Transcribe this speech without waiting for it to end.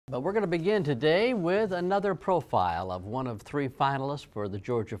But we're going to begin today with another profile of one of 3 finalists for the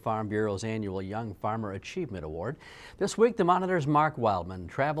Georgia Farm Bureau's annual Young Farmer Achievement Award. This week, the Monitor's Mark Wildman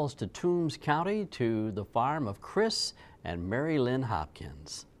travels to Toombs County to the farm of Chris and Marilynn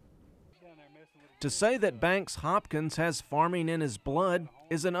Hopkins. To say that Banks Hopkins has farming in his blood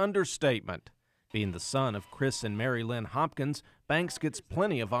is an understatement. Being the son of Chris and Marilynn Hopkins, Banks gets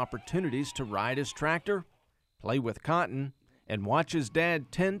plenty of opportunities to ride his tractor, play with cotton, and watch his dad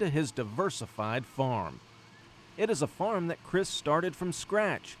tend to his diversified farm. It is a farm that Chris started from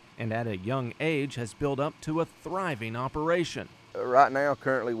scratch and at a young age has built up to a thriving operation. Right now,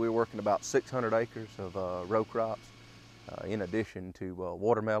 currently, we're working about 600 acres of row crops, in addition to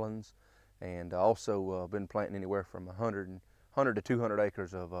watermelons, and also been planting anywhere from 100 to 200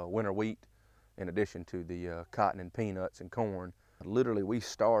 acres of winter wheat, in addition to the cotton and peanuts and corn. Literally, we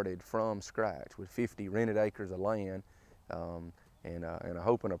started from scratch with 50 rented acres of land, and a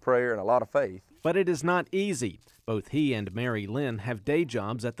hope and a prayer and a lot of faith. But it is not easy. Both he and Marilynn have day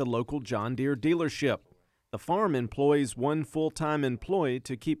jobs at the local John Deere dealership. The farm employs one full-time employee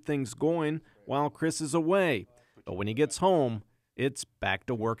to keep things going while Chris is away. But when he gets home, it's back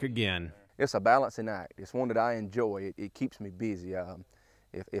to work again. It's a balancing act. It's one that I enjoy. It keeps me busy.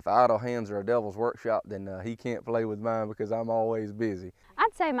 If idle hands are a devil's workshop, then he can't play with mine because I'm always busy.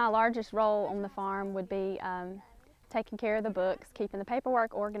 I'd say my largest role on the farm would be taking care of the books, keeping the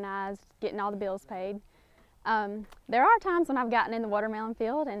paperwork organized, getting all the bills paid. There are times when I've gotten in the watermelon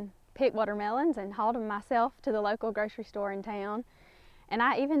field and picked watermelons and hauled them myself to the local grocery store in town. And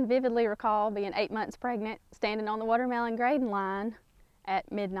I even vividly recall being 8 months pregnant, standing on the watermelon grading line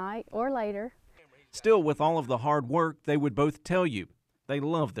at midnight or later. Still, with all of the hard work, they would both tell you they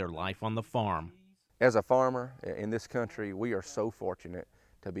love their life on the farm. As a farmer in this country, we are so fortunate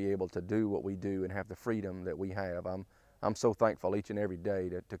to be able to do what we do and have the freedom that we have. I'm so thankful each and every day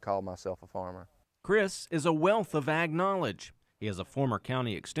to call myself a farmer. Chris is a wealth of ag knowledge. He is a former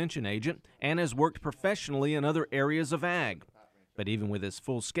county extension agent and has worked professionally in other areas of ag. But even with his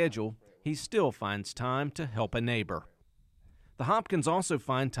full schedule, he still finds time to help a neighbor. The Hopkins also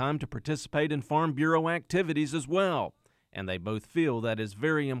find time to participate in Farm Bureau activities as well, and they both feel that is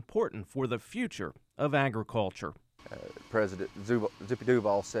very important for the future of agriculture. President Zippy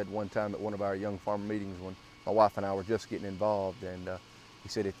Duval said one time at one of our young farmer meetings when my wife and I were just getting involved, and he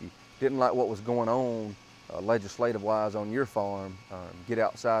said if you didn't like what was going on legislative-wise on your farm, get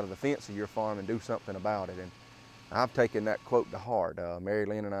outside of the fence of your farm and do something about it. And I've taken that quote to heart.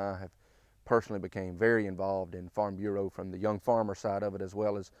 Marilynn and I have personally became very involved in Farm Bureau from the young farmer side of it, as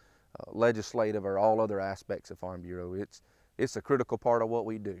well as legislative or all other aspects of Farm Bureau. It's a critical part of what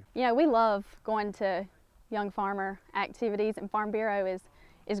we do. Yeah, we love going to young farmer activities, and Farm Bureau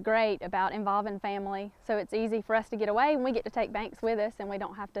is great about involving family, so it's easy for us to get away and we get to take Banks with us and we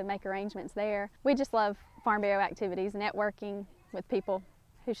don't have to make arrangements there. We just love Farm Bureau activities, networking with people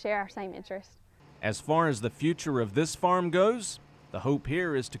who share our same interests. As far as the future of this farm goes, the hope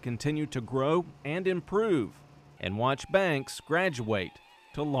here is to continue to grow and improve and watch Banks graduate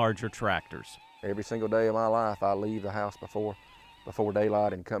to larger tractors. Every single day of my life I leave the house before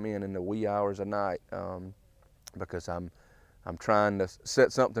daylight and come in the wee hours of night, because I'm trying to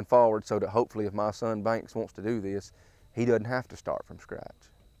set something forward so that hopefully if my son Banks wants to do this, he doesn't have to start from scratch.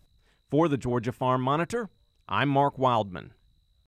 For the Georgia Farm Monitor, I'm Mark Wildman.